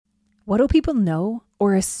What do people know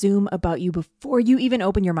or assume about you before you even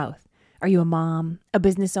open your mouth? Are you a mom, a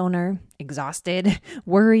business owner, exhausted,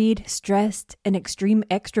 worried, stressed, an extreme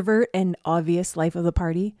extrovert, and obvious life of the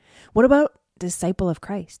party? What about disciple of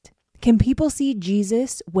Christ? Can people see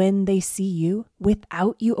Jesus when they see you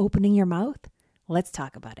without you opening your mouth? Let's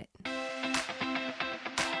talk about it.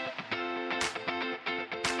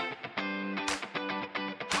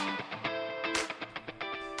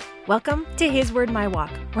 Welcome to His Word, My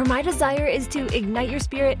Walk, where my desire is to ignite your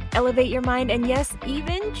spirit, elevate your mind, and yes,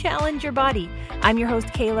 even challenge your body. I'm your host,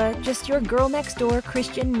 Kayla, just your girl next door,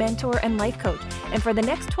 Christian mentor and life coach. And for the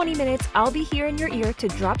next 20 minutes, I'll be here in your ear to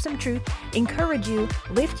drop some truth, encourage you,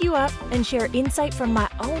 lift you up, and share insight from my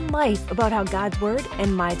own life about how God's Word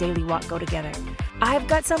and my daily walk go together. I've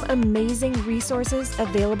got some amazing resources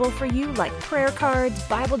available for you, like prayer cards,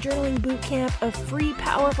 Bible journaling boot camp, a free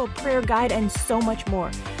powerful prayer guide, and so much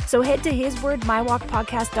more. So head to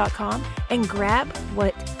hiswordmywalkpodcast.com and grab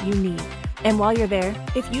what you need. And while you're there,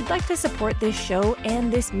 if you'd like to support this show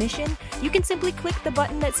and this mission, you can simply click the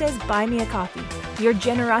button that says Buy Me a Coffee. Your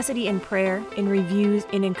generosity in prayer, in reviews,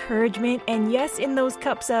 in encouragement, and yes, in those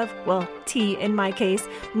cups of, well, tea in my case,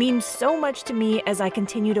 means so much to me as I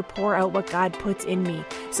continue to pour out what God puts in me.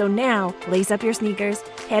 So now, lace up your sneakers,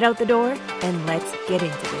 head out the door, and let's get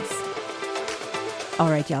into this. All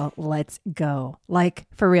right, y'all, let's go. Like,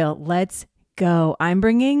 for real, let's go. I'm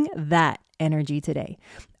bringing that energy today.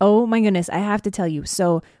 Oh my goodness, I have to tell you.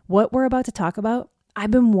 So what we're about to talk about, I've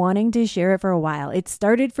been wanting to share it for a while. It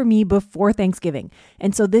started for me before Thanksgiving.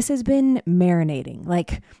 And so this has been marinating.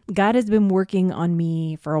 Like, God has been working on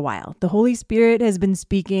me for a while. The Holy Spirit has been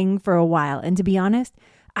speaking for a while. And to be honest,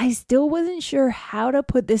 I still wasn't sure how to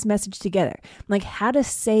put this message together, like how to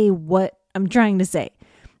say what I'm trying to say.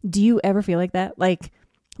 Do you ever feel like that? Like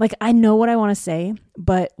I know what I want to say,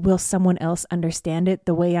 but will someone else understand it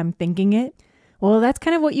the way I'm thinking it? Well, that's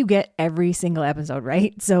kind of what you get every single episode,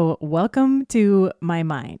 right? So welcome to my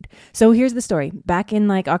mind. So here's the story. Back in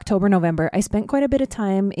October, November, I spent quite a bit of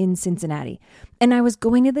time in Cincinnati, and I was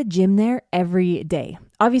going to the gym there every day.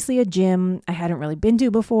 Obviously a gym I hadn't really been to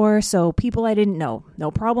before, so people I didn't know. No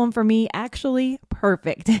problem for me, actually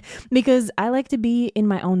perfect, because I like to be in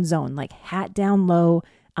my own zone, like hat down low.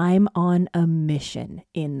 I'm on a mission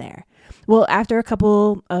in there. Well, after a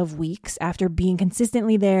couple of weeks, after being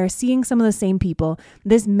consistently there, seeing some of the same people,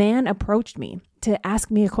 this man approached me to ask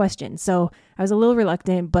me a question. So I was a little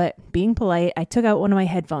reluctant, but being polite, I took out one of my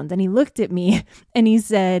headphones and he looked at me and he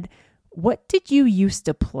said, "What did you used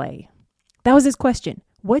to play?" That was his question.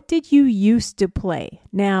 What did you used to play?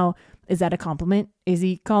 Now, is that a compliment? Is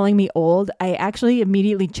he calling me old? I actually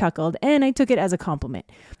immediately chuckled and I took it as a compliment.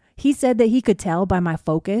 He said that he could tell by my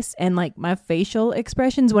focus and my facial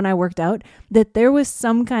expressions when I worked out that there was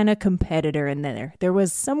some kind of competitor in there. There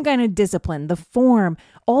was some kind of discipline, the form,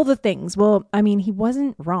 all the things. Well, I mean, he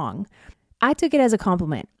wasn't wrong. I took it as a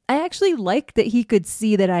compliment. I actually liked that he could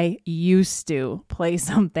see that I used to play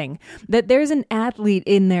something, that there's an athlete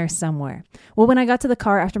in there somewhere. Well, when I got to the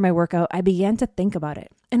car after my workout, I began to think about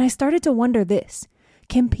it. And I started to wonder this.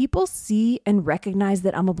 Can people see and recognize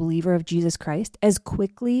that I'm a believer of Jesus Christ as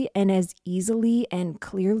quickly and as easily and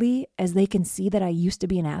clearly as they can see that I used to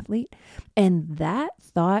be an athlete? And that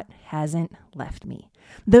thought hasn't left me.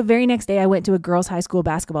 The very next day, I went to a girls' high school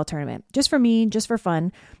basketball tournament, just for me, just for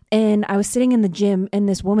fun. And I was sitting in the gym and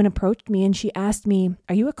this woman approached me and she asked me,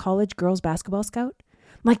 "Are you a college girls basketball scout?"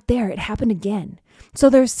 There, it happened again. So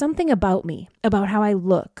there's something about me, about how I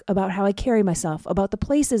look, about how I carry myself, about the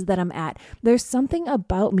places that I'm at. There's something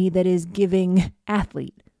about me that is giving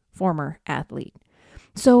athlete, former athlete.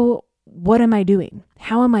 So what am I doing?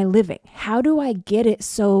 How am I living? How do I get it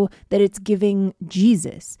so that it's giving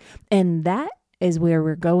Jesus? And that is where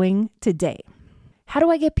we're going today. How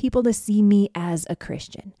do I get people to see me as a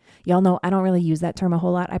Christian? Y'all know I don't really use that term a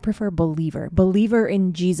whole lot. I prefer believer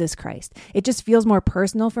in Jesus Christ. It just feels more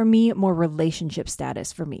personal for me, more relationship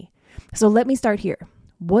status for me. So let me start here.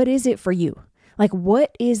 What is it for you?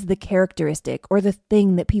 What is the characteristic or the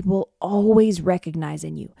thing that people always recognize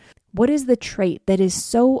in you? What is the trait that is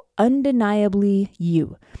so undeniably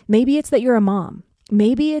you? Maybe it's that you're a mom.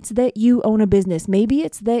 Maybe it's that you own a business. Maybe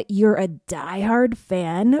it's that you're a diehard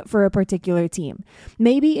fan for a particular team.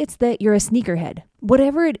 Maybe it's that you're a sneakerhead.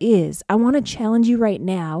 Whatever it is, I want to challenge you right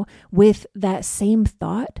now with that same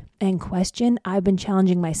thought and question I've been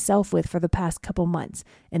challenging myself with for the past couple months.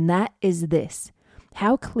 And that is this.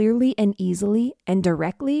 How clearly and easily and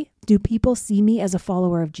directly do people see me as a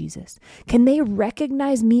follower of Jesus? Can they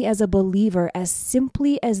recognize me as a believer as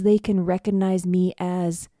simply as they can recognize me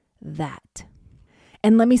as that?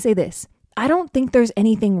 And let me say this. I don't think there's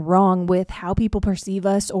anything wrong with how people perceive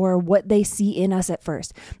us or what they see in us at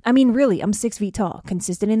first. I mean, really, I'm 6 feet tall,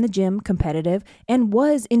 consistent in the gym, competitive, and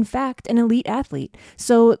was, in fact, an elite athlete.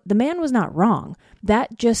 So the man was not wrong.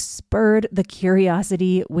 That just spurred the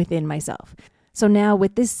curiosity within myself. So now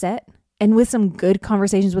with this set, and with some good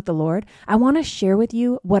conversations with the Lord, I want to share with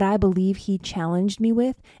you what I believe He challenged me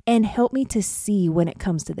with and help me to see when it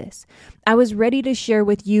comes to this. I was ready to share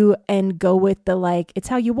with you and go with the it's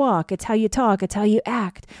how you walk, it's how you talk, it's how you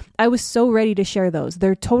act. I was so ready to share those.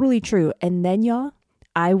 They're totally true. And then y'all,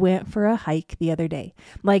 I went for a hike the other day,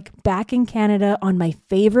 back in Canada on my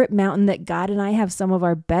favorite mountain that God and I have some of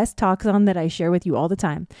our best talks on that I share with you all the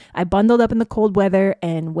time. I bundled up in the cold weather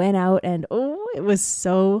and went out and it was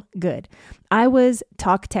so good. I was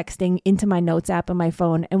texting into my notes app on my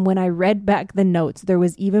phone. And when I read back the notes, there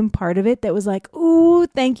was even part of it that was like, ooh,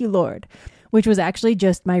 thank you, Lord, which was actually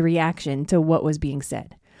just my reaction to what was being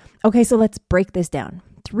said. Okay, so let's break this down.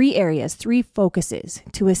 3 areas, 3 focuses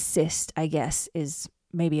to assist, I guess, is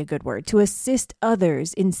maybe a good word, to assist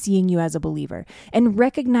others in seeing you as a believer and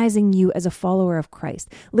recognizing you as a follower of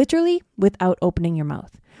Christ, literally without opening your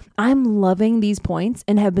mouth. I'm loving these points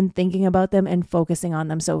and have been thinking about them and focusing on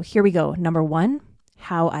them. So here we go. Number 1,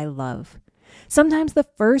 how I love. Sometimes the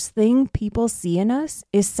first thing people see in us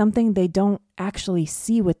is something they don't actually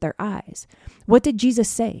see with their eyes. What did Jesus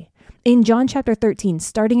say? In John chapter 13,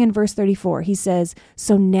 starting in verse 34, He says,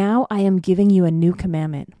 "So now I am giving you a new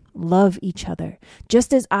commandment. Love each other.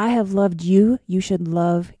 Just as I have loved you, you should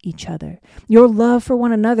love each other. Your love for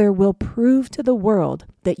one another will prove to the world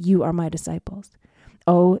that you are my disciples."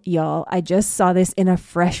 Oh, y'all, I just saw this in a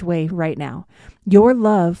fresh way right now. Your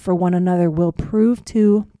love for one another will prove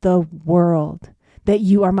to the world that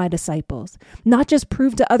you are my disciples. Not just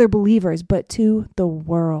prove to other believers, but to the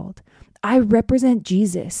world. I represent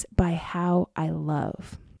Jesus by how I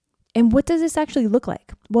love. And what does this actually look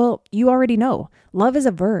like? Well, you already know. Love is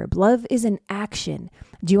a verb. Love is an action.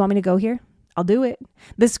 Do you want me to go here? I'll do it.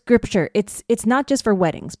 The scripture, it's not just for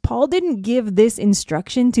weddings. Paul didn't give this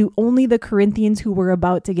instruction to only the Corinthians who were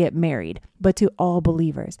about to get married, but to all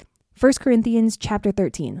believers. 1 Corinthians chapter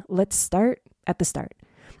 13. Let's start at the start.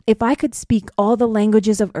 "If I could speak all the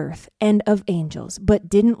languages of earth and of angels, but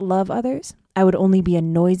didn't love others, I would only be a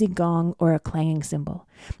noisy gong or a clanging cymbal.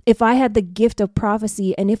 If I had the gift of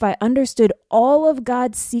prophecy, and if I understood all of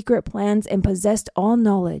God's secret plans and possessed all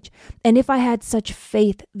knowledge, and if I had such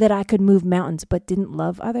faith that I could move mountains but didn't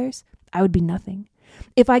love others, I would be nothing.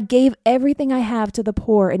 If I gave everything I have to the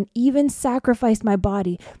poor and even sacrificed my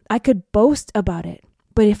body, I could boast about it.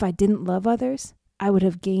 But if I didn't love others, I would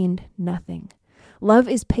have gained nothing. Love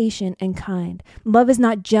is patient and kind. Love is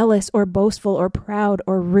not jealous or boastful or proud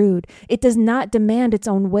or rude. It does not demand its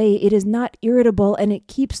own way. It is not irritable, and it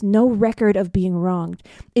keeps no record of being wronged.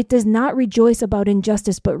 It does not rejoice about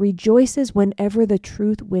injustice, but rejoices whenever the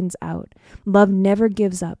truth wins out. Love never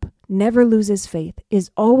gives up, never loses faith,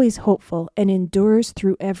 is always hopeful, and endures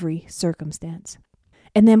through every circumstance."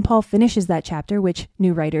 And then Paul finishes that chapter, which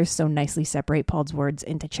new writers so nicely separate Paul's words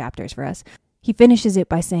into chapters for us. He finishes it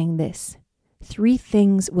by saying this: 3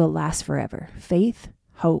 things will last forever: faith,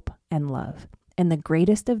 hope, and love. And the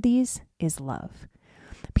greatest of these is love.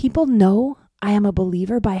 People know I am a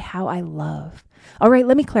believer by how I love. All right,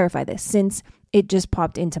 let me clarify this since it just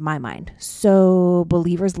popped into my mind. So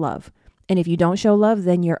believers love. And if you don't show love,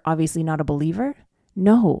 then you're obviously not a believer?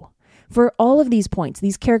 No. For all of these points,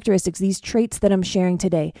 these characteristics, these traits that I'm sharing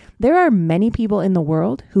today, there are many people in the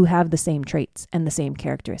world who have the same traits and the same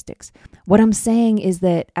characteristics. What I'm saying is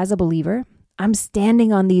that as a believer, I'm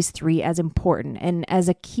standing on these 3 as important and as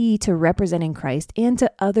a key to representing Christ and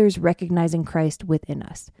to others recognizing Christ within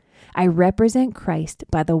us. I represent Christ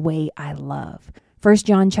by the way I love. 1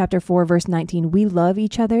 John chapter 4, verse 19, we love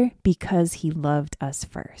each other because He loved us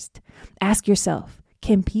first. Ask yourself,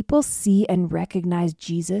 can people see and recognize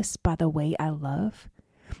Jesus by the way I love?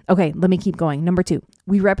 Okay, let me keep going. Number 2,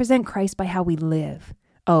 we represent Christ by how we live.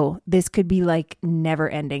 Oh, this could be never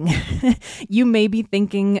ending. You may be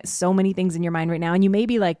thinking so many things in your mind right now, and you may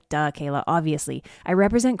be like, duh, Kayla, obviously. I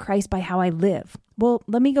represent Christ by how I live. Well,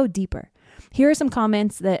 let me go deeper. Here are some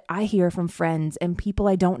comments that I hear from friends and people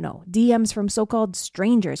I don't know, DMs from so-called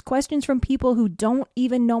strangers, questions from people who don't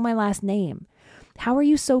even know my last name. How are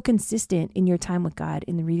you so consistent in your time with God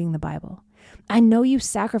in reading the Bible? I know you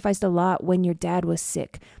sacrificed a lot when your dad was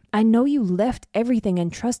sick. I know you left everything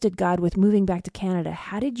and trusted God with moving back to Canada.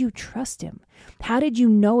 How did you trust Him? How did you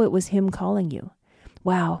know it was Him calling you?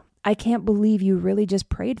 Wow, I can't believe you really just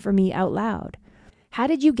prayed for me out loud. How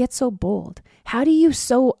did you get so bold? How do you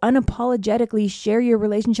so unapologetically share your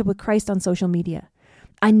relationship with Christ on social media?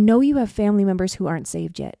 I know you have family members who aren't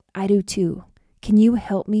saved yet. I do too. Can you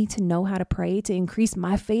help me to know how to pray to increase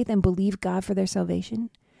my faith and believe God for their salvation?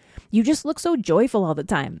 You just look so joyful all the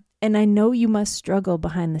time, and I know you must struggle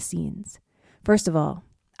behind the scenes. First of all,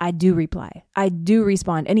 I do reply. I do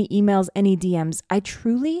respond. Any emails, any DMs. I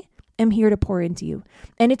truly am here to pour into you.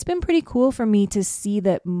 And it's been pretty cool for me to see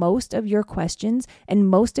that most of your questions and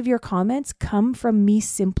most of your comments come from me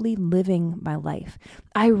simply living my life.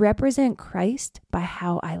 I represent Christ by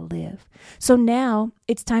how I live. So now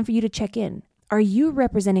it's time for you to check in. Are you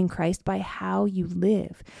representing Christ by how you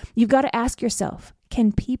live? You've got to ask yourself,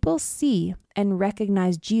 can people see and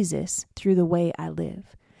recognize Jesus through the way I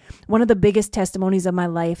live? One of the biggest testimonies of my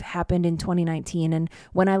life happened in 2019. And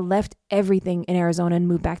when I left everything in Arizona and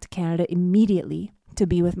moved back to Canada immediately to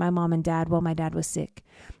be with my mom and dad while my dad was sick,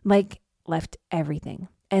 left everything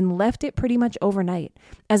and left it pretty much overnight.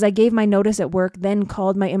 As I gave my notice at work, then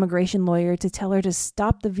called my immigration lawyer to tell her to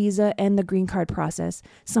stop the visa and the green card process,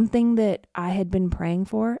 something that I had been praying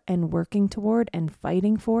for and working toward and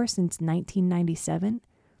fighting for since 1997,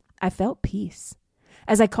 I felt peace.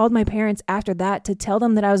 As I called my parents after that to tell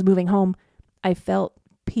them that I was moving home, I felt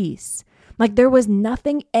peace. Like there was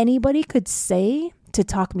nothing anybody could say to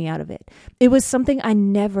talk me out of it. It was something I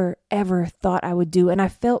never, ever thought I would do. And I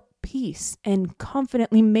felt peace and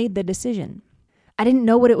confidently made the decision. I didn't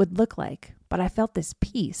know what it would look like, but I felt this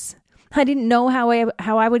peace. I didn't know how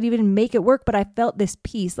I would even make it work, but I felt this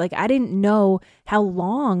peace. Like I didn't know how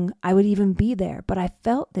long I would even be there, but I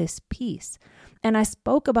felt this peace. And I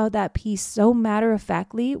spoke about that peace so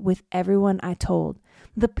matter-of-factly with everyone I told.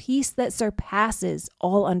 The peace that surpasses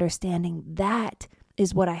all understanding, that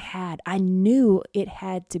is what I had. I knew it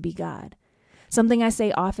had to be God. Something I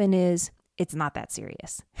say often is, it's not that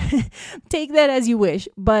serious. Take that as you wish.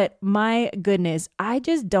 But my goodness, I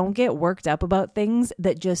just don't get worked up about things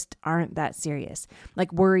that just aren't that serious.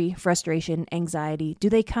 Like worry, frustration, anxiety. Do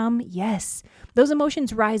they come? Yes. Those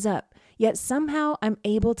emotions rise up. Yet somehow I'm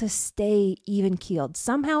able to stay even-keeled.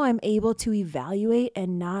 Somehow I'm able to evaluate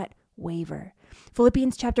and not waver.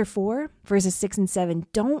 Philippians chapter 4, verses 6 and 7.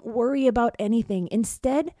 Don't worry about anything.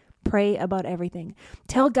 Instead, pray about everything.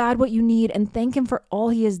 Tell God what you need and thank Him for all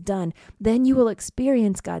He has done. Then you will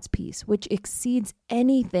experience God's peace, which exceeds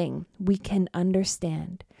anything we can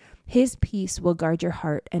understand. His peace will guard your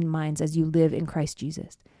heart and minds as you live in Christ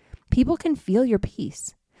Jesus. People can feel your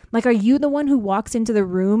peace. Like, are you the one who walks into the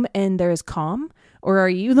room and there's calm? Or are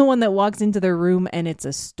you the one that walks into the room and it's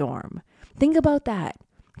a storm? Think about that.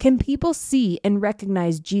 Can people see and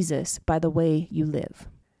recognize Jesus by the way you live?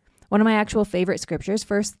 One of my actual favorite scriptures,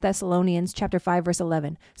 1 Thessalonians chapter 5, verse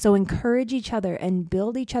 11. So encourage each other and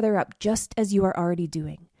build each other up just as you are already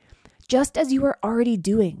doing. Just as you are already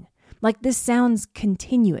doing. Like, this sounds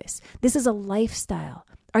continuous. This is a lifestyle.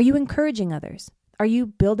 Are you encouraging others? Are you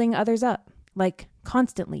building others up? Like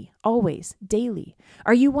constantly, always, daily?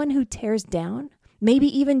 Are you one who tears down? Maybe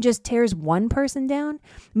even just tears one person down?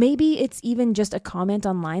 Maybe it's even just a comment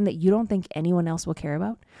online that you don't think anyone else will care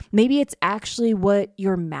about. Maybe it's actually what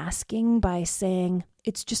you're masking by saying,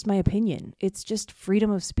 it's just my opinion. It's just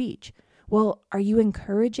freedom of speech. Well, are you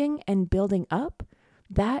encouraging and building up?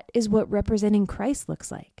 That is what representing Christ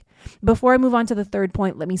looks like. Before I move on to the third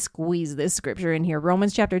point, let me squeeze this scripture in here.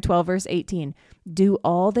 Romans chapter 12, verse 18. Do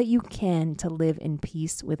all that you can to live in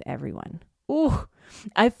peace with everyone. Ooh,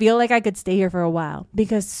 I feel like I could stay here for a while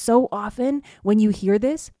because so often when you hear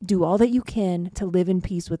this, do all that you can to live in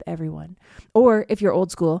peace with everyone. Or if you're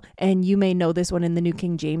old school, and you may know this one in the New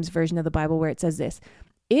King James Version of the Bible where it says this,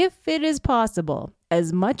 if it is possible,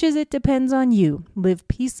 as much as it depends on you, live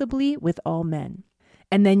peaceably with all men.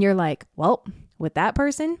 And then you're like, well, with that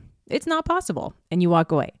person, it's not possible. And you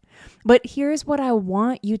walk away. But here's what I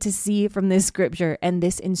want you to see from this scripture and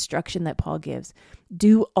this instruction that Paul gives.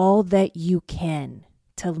 Do all that you can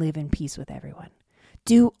to live in peace with everyone.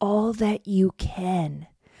 Do all that you can.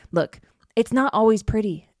 Look, it's not always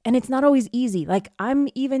pretty and it's not always easy. Like, I'm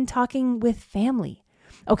even talking with family.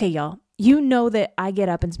 Okay, y'all. You know that I get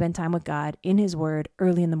up and spend time with God in His Word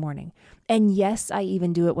early in the morning. And yes, I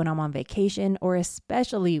even do it when I'm on vacation or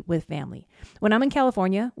especially with family. When I'm in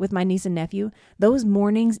California with my niece and nephew, those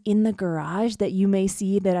mornings in the garage that you may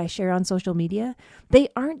see that I share on social media, they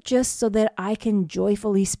aren't just so that I can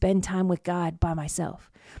joyfully spend time with God by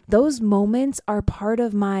myself. Those moments are part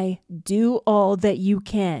of my do all that you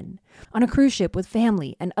can. On a cruise ship with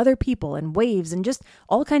family and other people and waves and just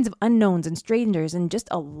all kinds of unknowns and strangers and just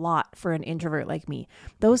a lot for an introvert like me.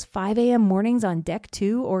 Those 5 a.m. mornings on deck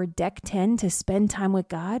 2 or deck 10 to spend time with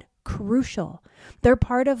God, crucial. They're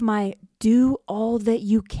part of my do all that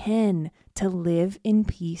you can to live in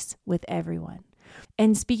peace with everyone.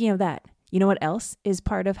 And speaking of that, You know what else is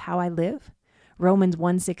part of how I live? Romans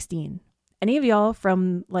 1:16. Any of y'all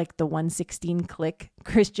from like the 116 click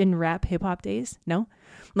Christian rap hip hop days? No?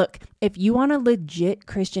 Look, if you want a legit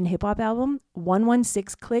Christian hip hop album,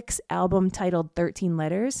 116 Clicks album titled 13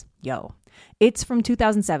 Letters, yo, it's from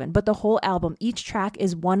 2007, but the whole album, each track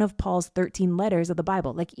is one of Paul's 13 letters of the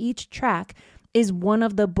Bible. Like each track is one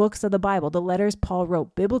of the books of the Bible, the letters Paul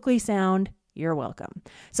wrote, biblically sound. You're welcome.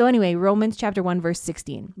 So anyway, Romans chapter 1, verse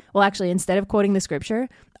 16. Well, actually, instead of quoting the scripture,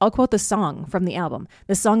 I'll quote the song from the album.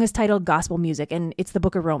 The song is titled Gospel Music, and it's the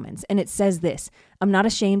book of Romans. And it says this: I'm not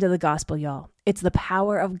ashamed of the gospel, y'all. It's the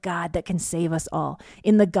power of God that can save us all.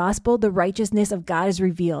 In the gospel, the righteousness of God is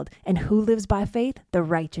revealed. And who lives by faith? The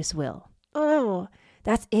righteous will. Oh,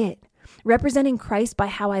 that's it. Representing Christ by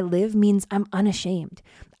how I live means I'm unashamed.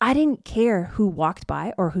 I didn't care who walked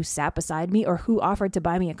by or who sat beside me or who offered to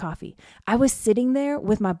buy me a coffee. I was sitting there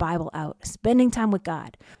with my Bible out, spending time with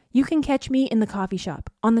God. You can catch me in the coffee shop,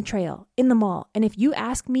 on the trail, in the mall. And if you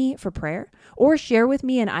ask me for prayer or share with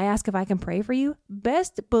me and I ask if I can pray for you,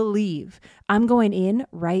 best believe I'm going in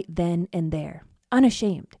right then and there.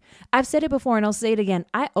 Unashamed. I've said it before and I'll say it again.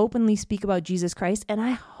 I openly speak about Jesus Christ and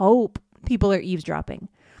I hope people are eavesdropping.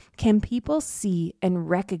 Can people see and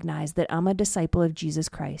recognize that I'm a disciple of Jesus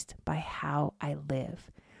Christ by how I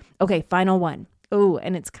live? Okay, final one. Oh,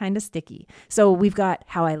 and it's kind of sticky. So we've got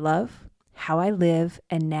how I love, how I live,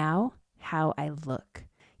 and now how I look.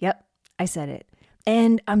 Yep, I said it.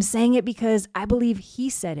 And I'm saying it because I believe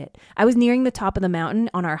he said it. I was nearing the top of the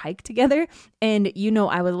mountain on our hike together. And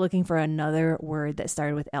I was looking for another word that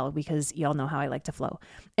started with L because y'all know how I like to flow.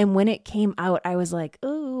 And when it came out, I was like,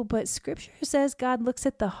 oh, but scripture says God looks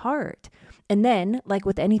at the heart. And then, like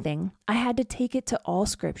with anything, I had to take it to all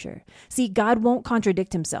scripture. See, God won't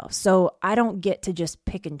contradict himself. So I don't get to just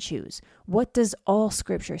pick and choose. What does all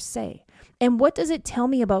scripture say? And what does it tell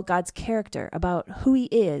me about God's character, about who he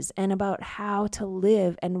is, and about how to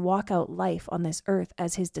live and walk out life on this earth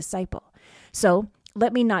as his disciple? So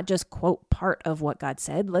let me not just quote part of what God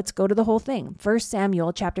said. Let's go to the whole thing. 1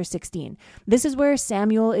 Samuel chapter 16. This is where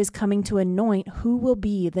Samuel is coming to anoint who will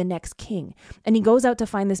be the next king. And he goes out to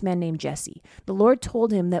find this man named Jesse. The Lord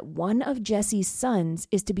told him that one of Jesse's sons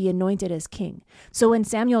is to be anointed as king. So when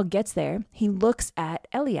Samuel gets there, he looks at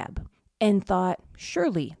Eliab and thought,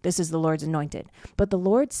 surely this is the Lord's anointed. But the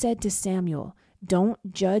Lord said to Samuel, don't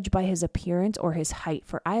judge by his appearance or his height,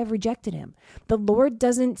 for I have rejected him. The Lord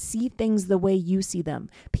doesn't see things the way you see them.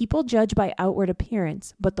 People judge by outward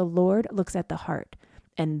appearance, but the Lord looks at the heart.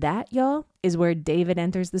 And that, y'all, is where David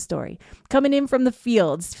enters the story. Coming in from the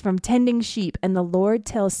fields, from tending sheep, and the Lord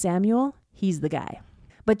tells Samuel he's the guy.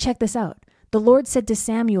 But check this out. The Lord said to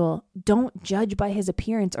Samuel, don't judge by his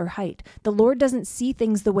appearance or height. The Lord doesn't see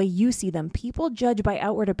things the way you see them. People judge by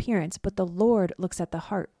outward appearance, but the Lord looks at the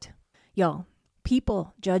heart. Y'all,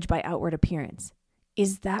 people judge by outward appearance.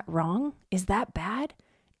 Is that wrong? Is that bad?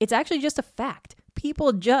 It's actually just a fact.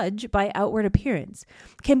 People judge by outward appearance.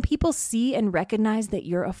 Can people see and recognize that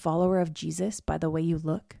you're a follower of Jesus by the way you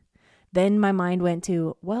look? Then my mind went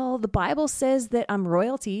to, well, the Bible says that I'm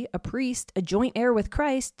royalty, a priest, a joint heir with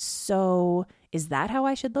Christ. So is that how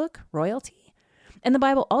I should look? Royalty? And the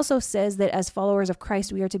Bible also says that as followers of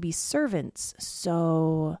Christ, we are to be servants.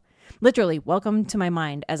 So literally, welcome to my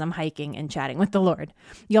mind as I'm hiking and chatting with the Lord.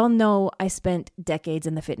 Y'all know I spent decades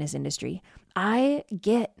in the fitness industry. I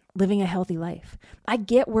get living a healthy life. I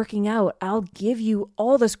get working out. I'll give you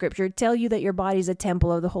all the scripture, tell you that your body is a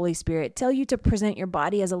temple of the Holy Spirit, tell you to present your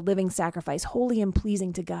body as a living sacrifice, holy and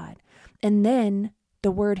pleasing to God. And then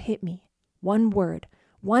the word hit me. One word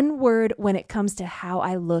when it comes to how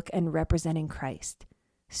I look and representing Christ: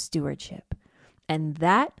 stewardship. And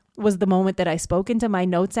that was the moment that I spoke into my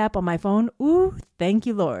notes app on my phone. Ooh, thank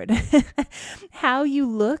you, Lord. How you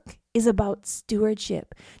look is about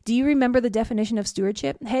stewardship. Do you remember the definition of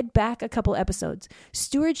stewardship? Head back a couple episodes.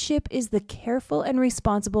 Stewardship is the careful and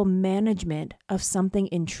responsible management of something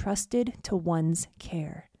entrusted to one's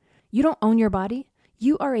care. You don't own your body.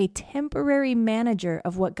 You are a temporary manager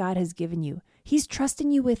of what God has given you. He's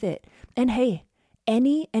trusting you with it. And hey,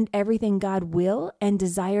 any and everything God will and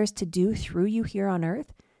desires to do through you here on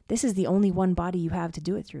earth, this is the only one body you have to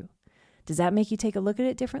do it through. Does that make you take a look at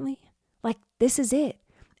it differently? Like, this is it.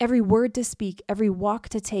 Every word to speak, every walk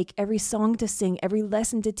to take, every song to sing, every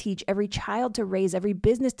lesson to teach, every child to raise, every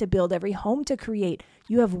business to build, every home to create.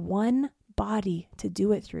 You have one body to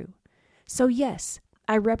do it through. So yes,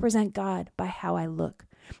 I represent God by how I look.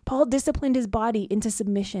 Paul disciplined his body into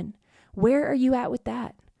submission. Where are you at with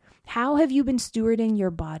that? How have you been stewarding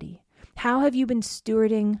your body? How have you been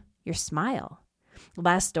stewarding your smile?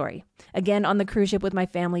 Last story. Again, on the cruise ship with my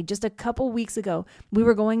family, just a couple weeks ago, we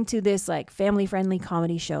were going to this family-friendly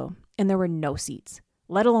comedy show, and there were no seats,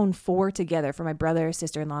 let alone 4 together for my brother,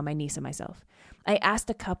 sister-in-law, my niece, and myself. I asked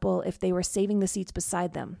a couple if they were saving the seats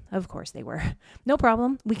beside them. Of course they were. No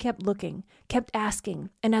problem. We kept looking, kept asking.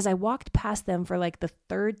 And as I walked past them for the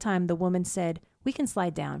 3rd time, the woman said, "We can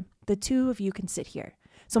slide down. The 2 of you can sit here."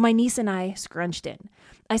 So my niece and I scrunched in.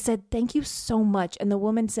 I said, "Thank you so much." And the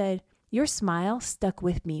woman said, "Your smile stuck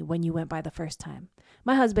with me when you went by the first time.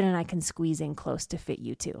 My husband and I can squeeze in close to fit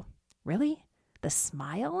you too." Really? The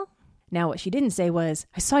smile? Now, what she didn't say was,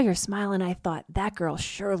 "I saw your smile and I thought, that girl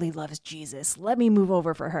surely loves Jesus. Let me move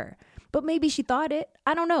over for her." But maybe she thought it.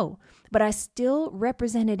 I don't know. But I still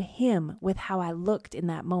represented him with how I looked in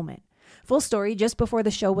that moment. Full story, just before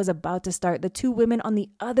the show was about to start, the 2 women on the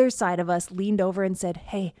other side of us leaned over and said,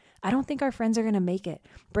 "Hey, I don't think our friends are going to make it.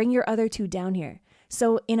 Bring your other 2 down here."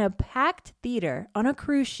 So in a packed theater on a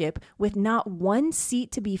cruise ship with not one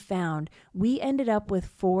seat to be found, we ended up with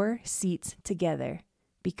 4 seats together.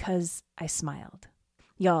 Because I smiled.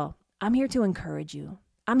 Y'all, I'm here to encourage you.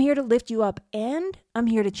 I'm here to lift you up, and I'm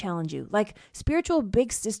here to challenge you. Like spiritual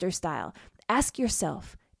big sister style. Ask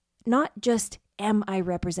yourself, not just, am I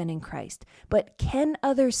representing Christ, but can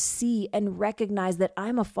others see and recognize that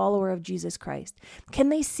I'm a follower of Jesus Christ? Can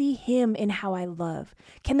they see him in how I love?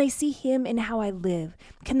 Can they see him in how I live?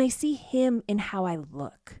 Can they see him in how I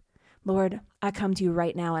look? Lord, I come to you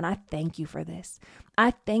right now and I thank you for this.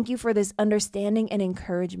 I thank you for this understanding and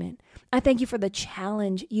encouragement. I thank you for the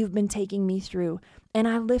challenge you've been taking me through. And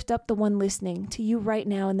I lift up the one listening to you right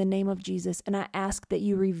now in the name of Jesus. And I ask that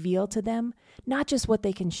you reveal to them not just what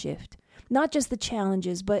they can shift, not just the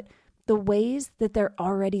challenges, but the ways that they're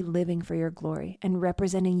already living for your glory and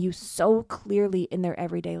representing you so clearly in their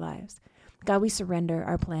everyday lives. God, we surrender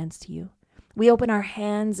our plans to you. We open our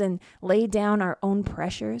hands and lay down our own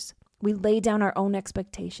pressures. We lay down our own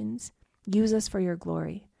expectations. Use us for your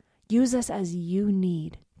glory. Use us as you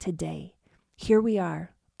need today. Here we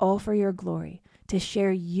are, all for your glory, to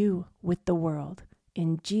share you with the world.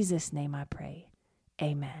 In Jesus' name I pray.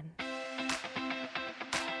 Amen.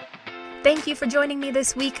 Thank you for joining me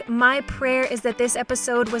this week. My prayer is that this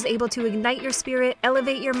episode was able to ignite your spirit,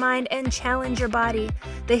 elevate your mind, and challenge your body.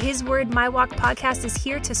 The His Word, My Walk podcast is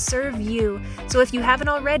here to serve you. So if you haven't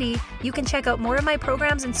already, you can check out more of my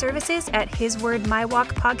programs and services at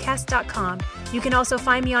hiswordmywalkpodcast.com. You can also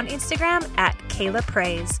find me on Instagram at Kayla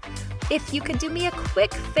Praise. If you could do me a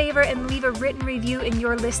quick favor and leave a written review in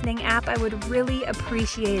your listening app, I would really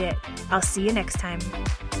appreciate it. I'll see you next time.